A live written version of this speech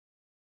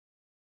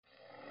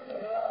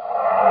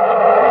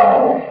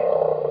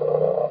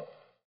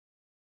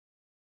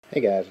Hey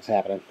guys, what's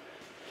happening?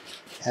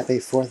 Happy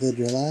 4th of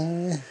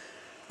July.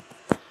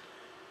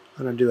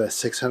 I'm going to do a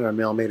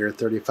 600mm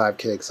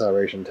 35K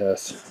acceleration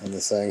test on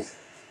this thing.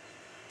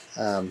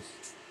 I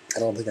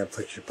don't think I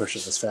should push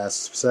it this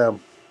fast.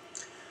 So,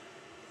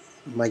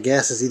 my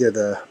guess is either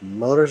the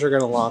motors are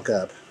going to lock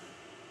up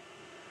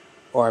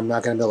or I'm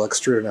not going to be able to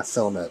extrude enough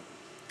filament.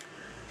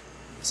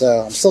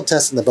 So, I'm still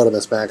testing the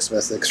Bushings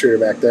Maximus, the extruder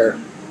back there.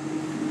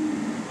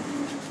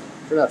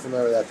 If you're not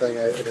familiar with that thing,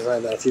 I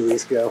designed that a few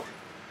weeks ago.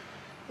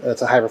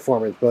 It's a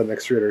high-performance button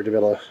extruder to be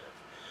able to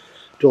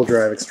dual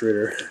drive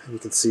extruder. You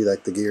can see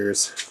like the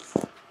gears,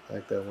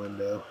 like the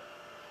window,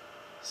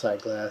 side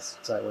glass,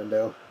 side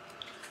window,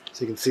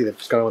 so you can see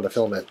what's going on with the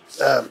filament.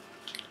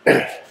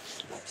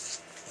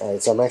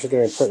 Alright, so I'm actually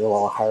going to print a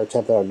little higher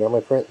temp than I would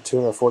normally print,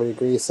 240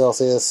 degrees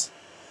Celsius.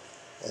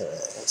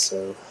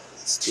 So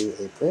let's do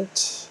a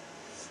print.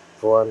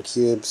 Forearm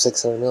cube,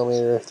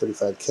 600mm,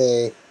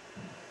 35K.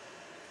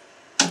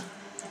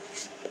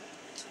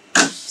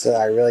 So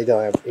I really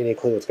don't have any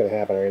clue what's going to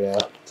happen right now.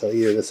 So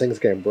either this thing's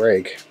going to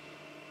break,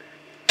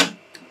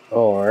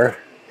 or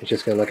it's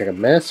just going to look like a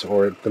mess,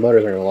 or the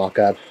motors are going to lock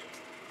up.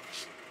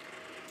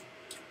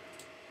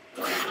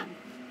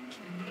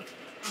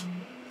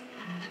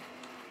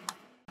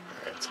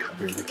 Let's come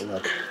here and take a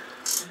look.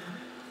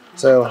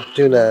 So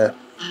doing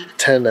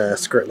 10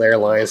 skirt layer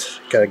lines,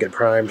 got to get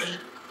primed.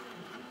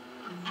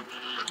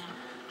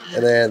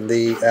 And then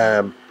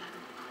the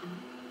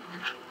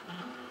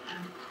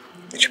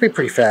it should be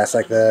pretty fast.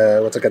 Like I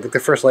think the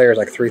first layer is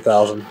like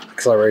 3,000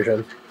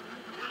 acceleration.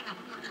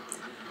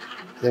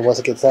 And then once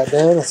it gets that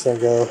down, it's going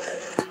to go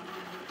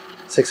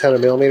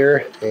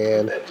 600mm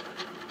and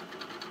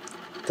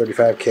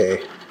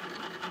 35K.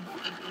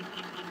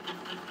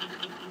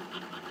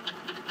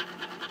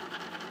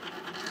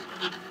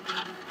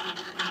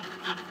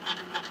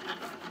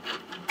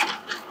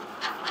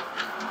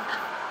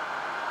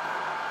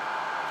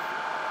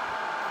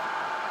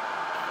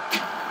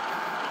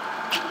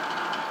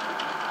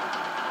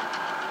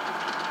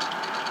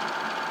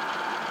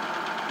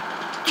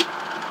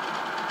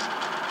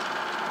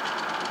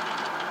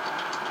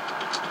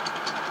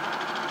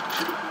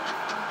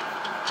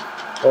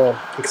 Well,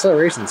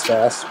 acceleration's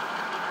fast.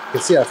 You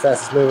can see how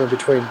fast it's moving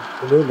between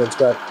the movements,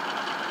 but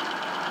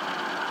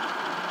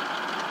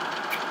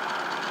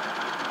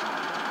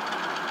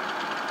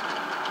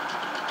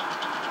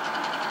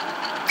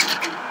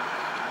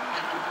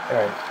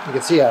alright, you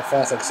can see how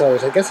fast it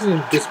accelerates. I guess you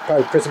can just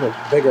probably press them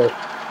bigger.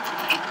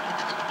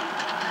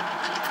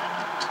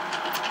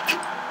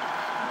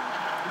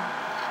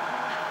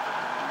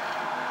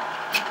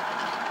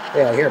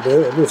 Yeah, here,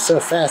 it moves so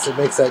fast it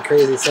makes that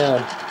crazy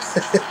sound.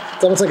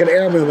 It's almost like an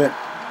air movement.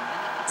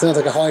 Sounds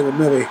like a Hollywood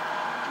movie.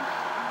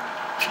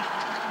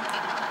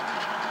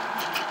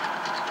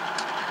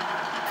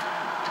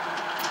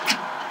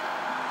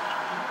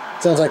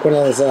 Sounds like one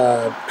of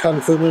those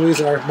kung fu movies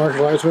or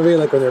martial arts movie,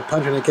 like when they're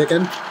punching and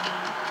kicking.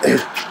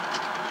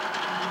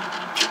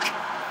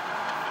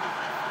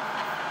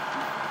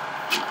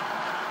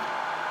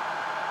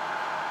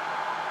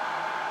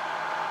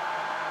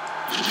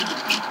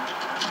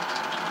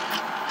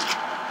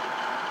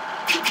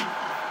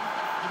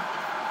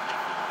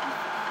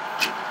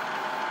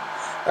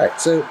 Alright,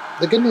 so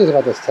the good news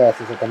about this test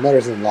is that the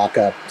motors didn't lock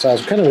up. So I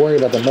was kind of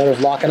worried about the motors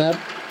locking up.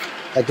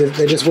 Like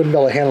they just wouldn't be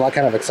able to handle that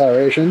kind of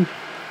acceleration.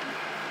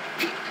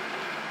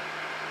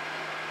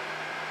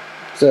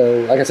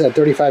 So, like I said,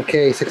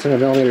 35K,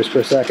 600mm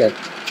per second.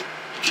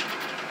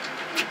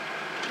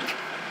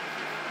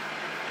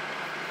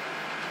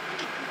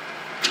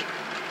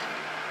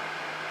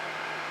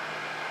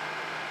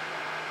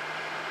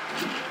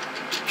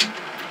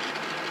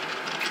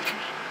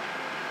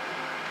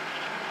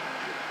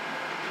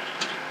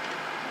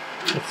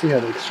 Let's see how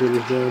the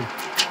extruder's doing.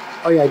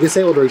 Oh yeah, I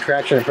disabled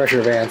retraction and pressure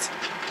advance,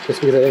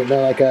 just because I didn't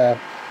know, like, let's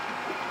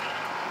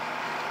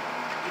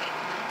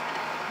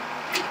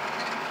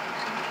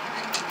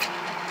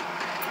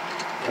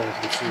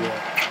see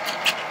that.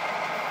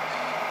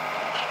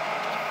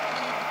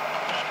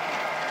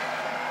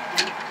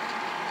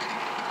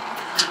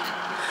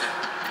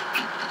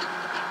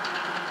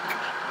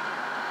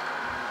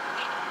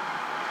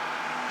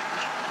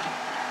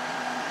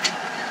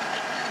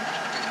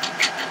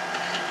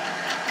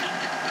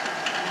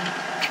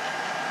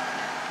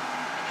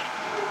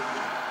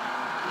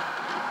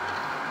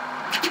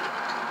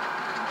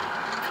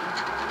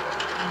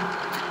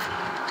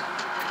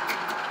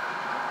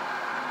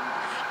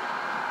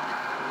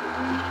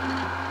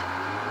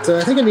 So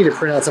I think I need to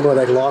print out some of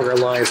like longer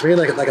lines, maybe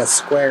like a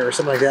square or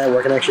something like that, where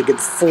I can actually get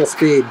full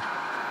speed.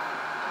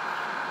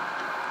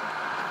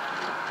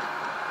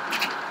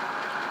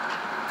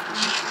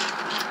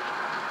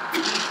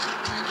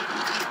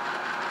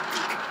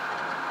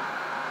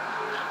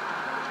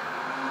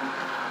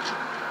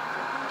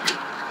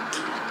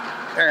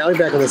 Alright, I'll be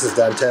back when this is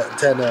done,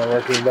 10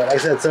 working, but like I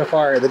said, so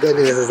far, the good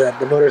news is that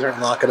the motors aren't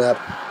locking up.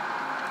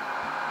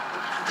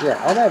 Yeah,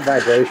 all that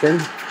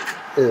vibration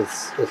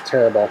is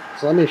terrible.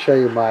 So let me show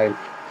you my...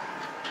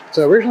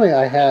 So originally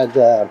I had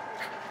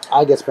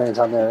I get springs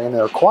on there, and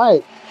they're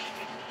quite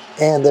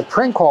And the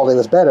print quality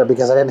was better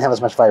because I didn't have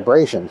as much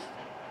vibration.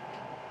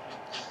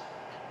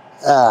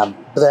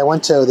 But I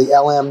went to the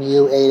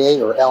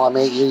LMU88 or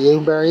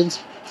LM8UU bearings,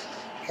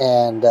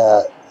 and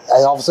I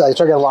started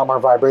getting a lot more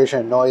vibration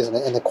and noise,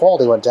 and the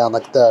quality went down,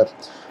 like the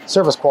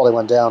surface quality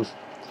went down.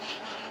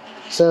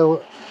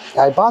 So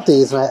I bought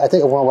these, and I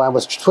think when I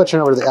was switching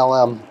over to the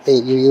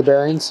LM8UU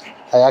bearings,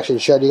 I actually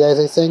showed you guys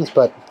these things,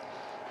 but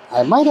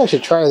I might actually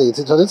try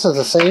these. So this is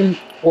the same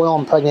oil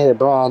impregnated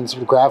bronze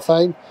with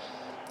graphite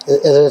as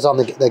it is on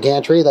the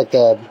gantry, like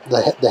the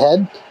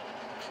head,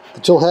 the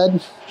tool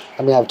head.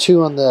 I mean, I have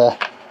two on the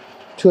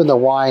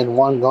Y and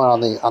one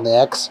going on the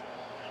X.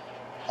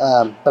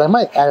 But I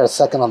might add a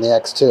second on the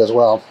X too as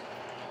well.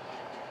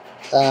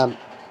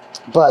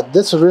 But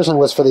this originally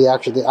was for the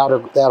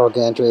outer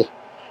gantry.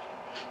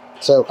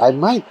 So I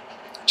might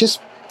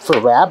just for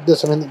wrap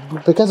this. I mean,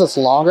 because it's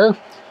longer,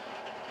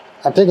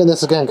 I'm thinking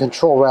this is going to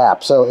control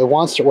wrap. So it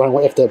wants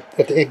to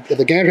if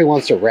the gantry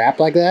wants to wrap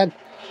like that,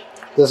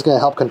 this is going to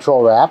help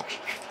control wrap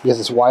because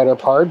it's wider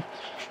part. I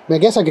mean, I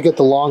guess I could get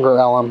the longer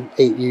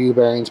LM8UU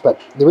bearings,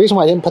 but the reason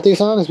why I didn't put these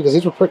on is because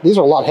these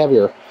are a lot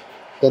heavier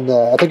than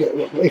the. I think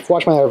if you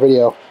watch my other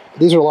video,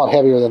 these are a lot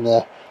heavier than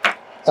the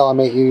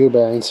LM8UU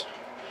bearings.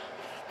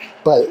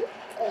 But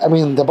I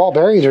mean, the ball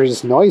bearings are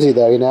just noisy,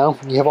 though. You know,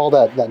 you have all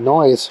that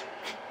noise.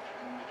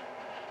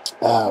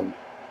 I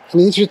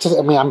mean, these are just,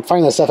 I mean, I'm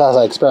finding this stuff as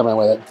I experiment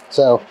with it.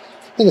 So,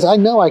 the thing is, I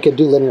know I could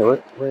do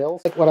linear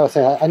rails. Like what I was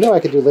saying, I know I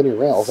could do linear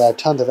rails. I have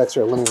tons of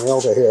extra linear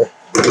rails right here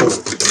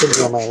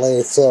sitting on my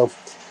lathe. So,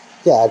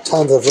 yeah, I have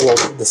tons of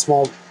the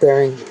small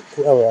bearing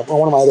on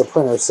one of my other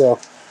printers. So,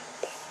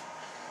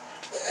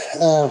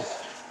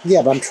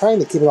 yeah, but I'm trying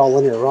to keep it all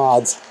linear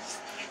rods,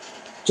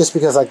 just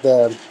because like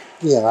the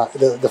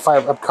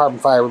fiber, carbon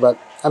fiber. But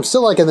I'm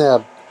still like in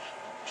the.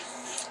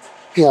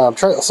 Yeah, I'm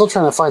still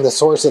trying to find the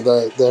source of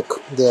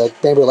the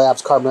Bamboo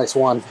Labs Carbon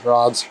X1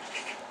 rods.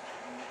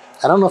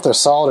 I don't know if they're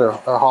solid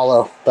or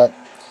hollow, but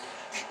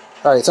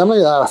all right. So I'm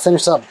gonna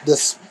finish up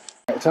this.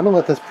 So I'm gonna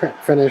let this print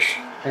finish,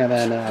 and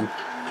then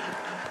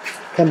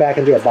come back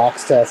and do a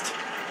box test.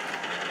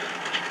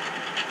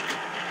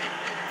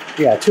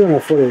 Yeah,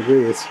 240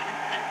 degrees.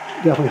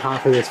 Definitely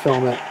hot for this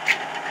filament.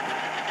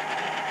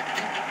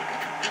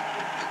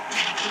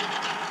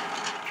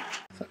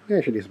 So I'm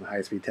gonna do some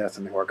high-speed tests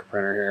on the Orca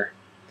printer here.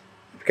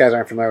 If you guys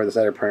aren't familiar with this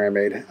other printer I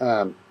made,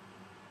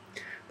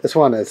 this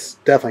one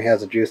definitely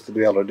has the juice to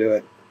be able to do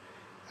it.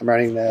 I'm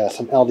running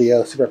some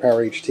LDO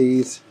Superpower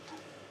HTs,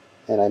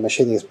 and I'm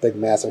machining these big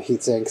massive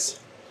heat sinks.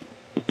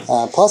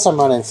 Plus I'm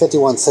running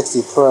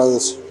 5160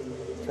 Pros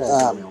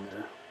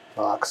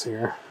box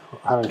here,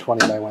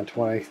 120 by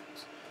 120.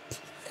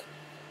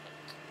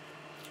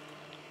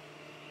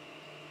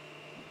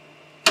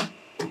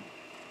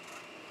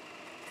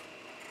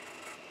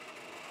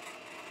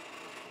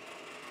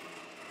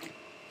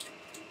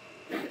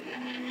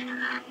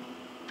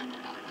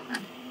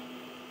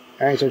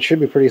 Alright, so it should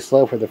be pretty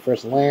slow for the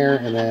first layer,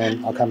 and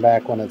then I'll come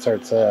back when it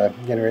starts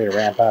getting ready to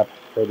ramp up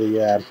for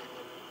the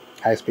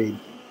high speed.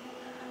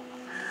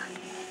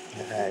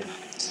 Alright,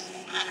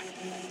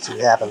 see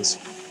what happens.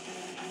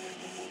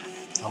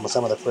 Almost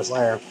done with the first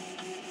layer.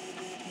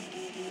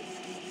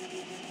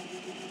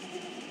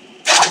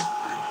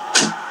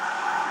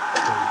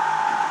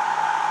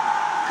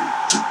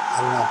 I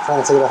don't know, I'm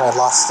trying to figure out if I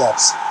lost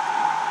steps.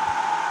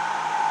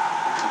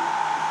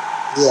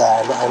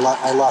 Yeah,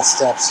 I lost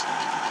steps.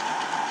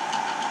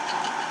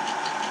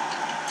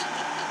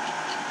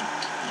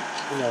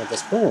 You know,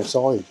 this printer is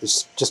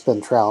always just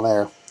been trial and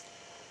error.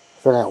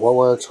 Figuring out what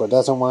works, what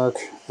doesn't work.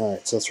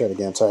 Alright, so let's try it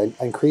again. So I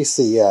increased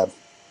the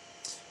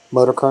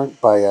motor current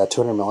by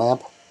 200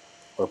 milliamp,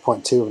 or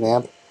 0.2 of an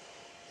amp.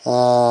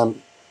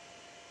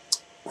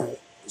 Alright,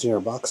 zero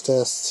box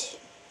test.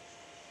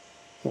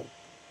 And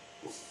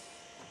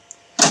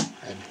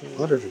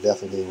motors are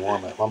definitely getting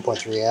warm at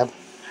 1.3 amp.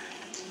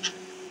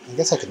 I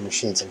guess I could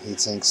machine some heat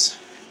sinks,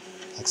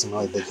 like some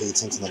really big heat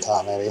sinks in the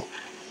top maybe.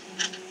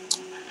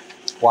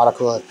 Water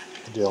cool it,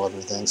 could do all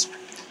different things.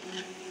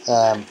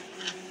 Alright,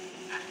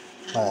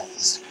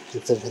 let's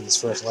keep finishing this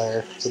first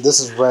layer. So this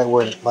is right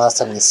where last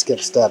time we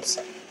skipped steps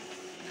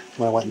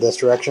when I went in this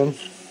direction.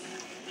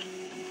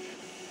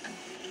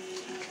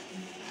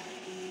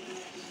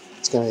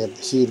 It's going to be a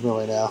huge move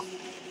right now.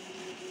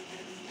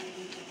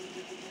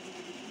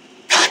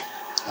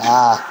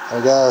 Ah, there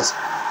it goes.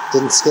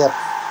 Didn't skip.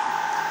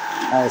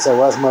 Alright, so it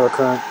was motor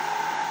current.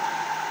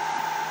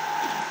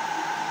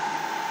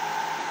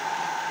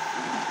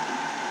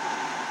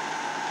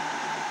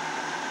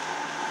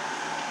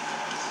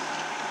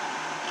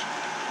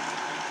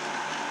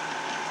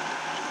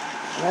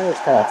 That is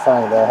kind of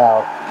funny though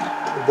how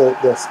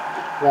this,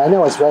 I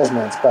know it's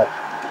resonance, but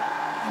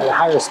at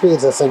higher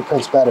speeds this thing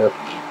prints better.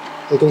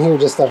 You can hear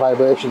just the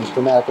vibrations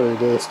dramatically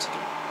reduced.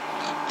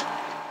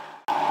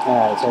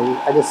 Alright, so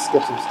I just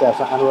skipped some steps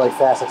on a really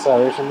fast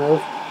acceleration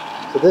move.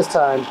 So this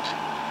time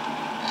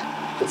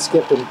it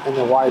skipped in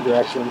the Y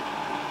direction.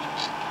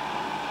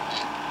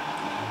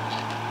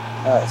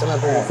 Alright, so I'm going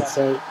to bring it.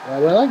 So what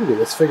I like to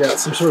do is figure out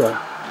some sort of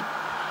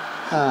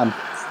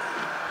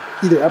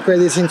either upgrade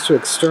these things to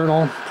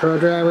external pro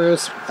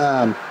drivers,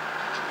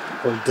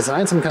 or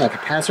design some kind of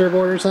capacitor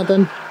board or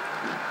something.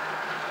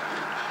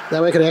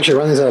 That way I could actually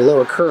run these at a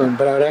lower current,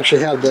 but I would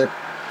actually have the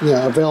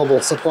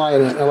available supply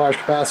in a large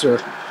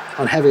capacitor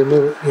on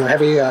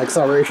heavy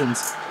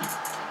accelerations.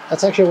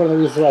 That's actually one of the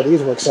reasons why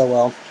these work so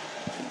well.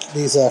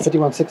 These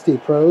 5160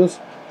 Pros,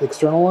 the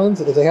external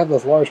ones, is they have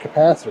those large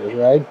capacitors,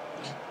 right?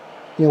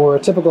 Where a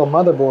typical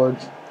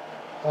motherboard,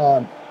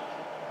 I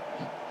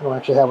don't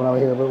actually have one over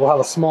here, but we'll have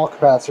a small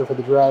capacitor for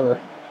the driver.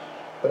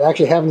 But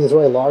actually having these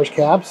really large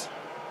caps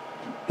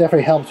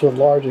definitely helps with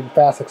large and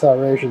fast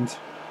accelerations.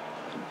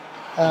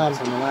 So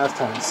the last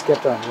time I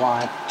skipped on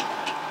Y.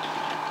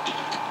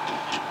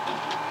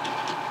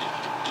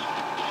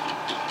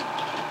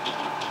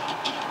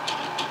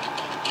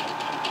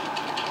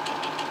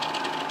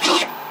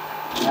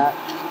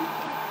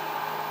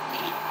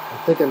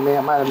 I think I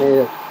might have made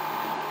it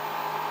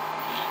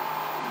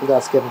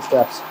without skipping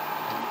steps.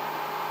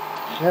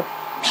 Yep.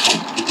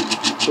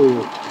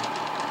 Ooh.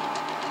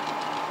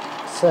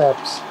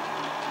 Steps.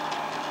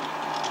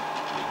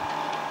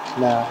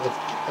 No,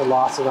 it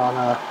lost it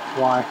on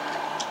Y.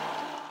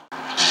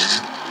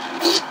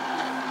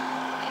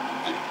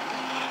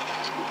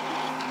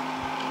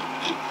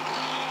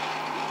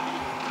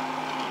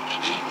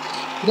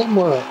 Get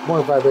more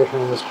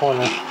vibration in this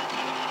corner.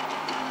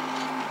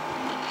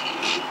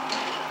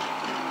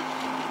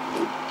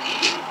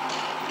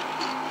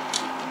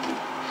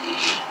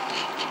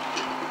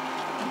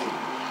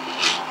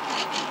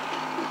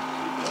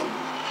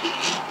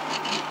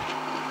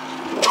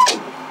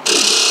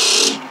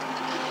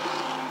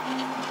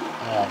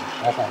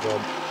 That's not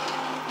good.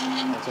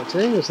 So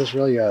today was just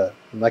really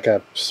like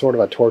a sort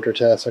of a torture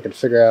test, so I could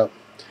figure out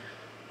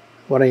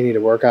what I need to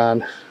work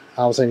on.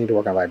 Obviously I need to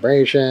work on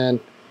vibration.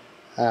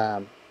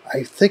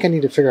 I think I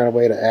need to figure out a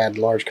way to add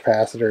large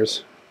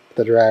capacitors to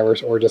the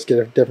drivers, or just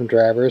get different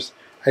drivers.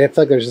 I feel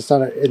like there's just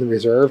none in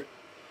reserve.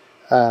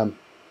 Don't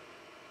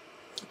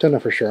know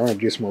for sure. I want to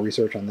do some more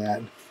research on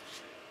that,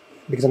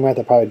 because I'm going to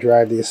have to probably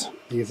drive these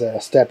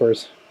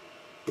steppers.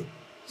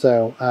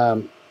 So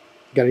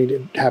gotta need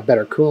to have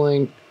better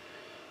cooling.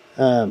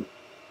 All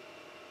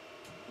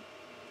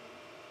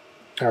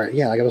right,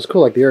 yeah, like it was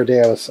cool. Like the other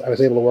day, I was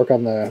able to work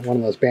on one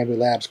of those Bamboo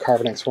Labs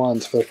Carbon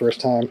X1s for the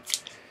first time.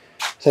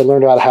 So I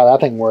learned about how that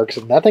thing works,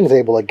 and that thing's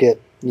able to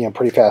get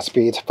pretty fast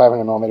speeds,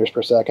 500 millimeters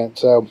per second.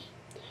 So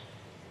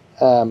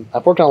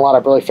I've worked on a lot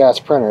of really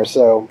fast printers,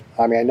 so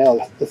I mean I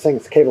know this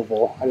thing's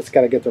capable. I just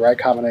got to get the right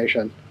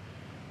combination.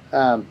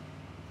 Well,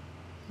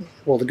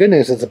 the good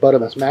news is the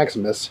Botimus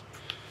Maximus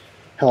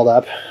held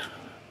up,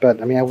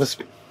 but I mean I was.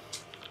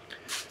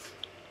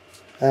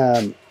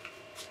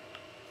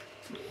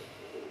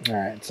 All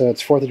right, so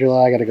it's 4th of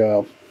July. I got to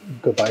go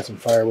buy some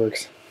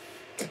fireworks.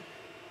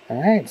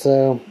 All right,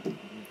 so.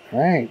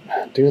 Alright,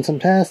 doing some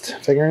tests,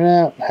 figuring it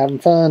out, having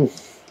fun.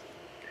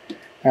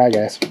 Alright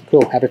guys,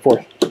 cool, happy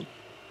 4th.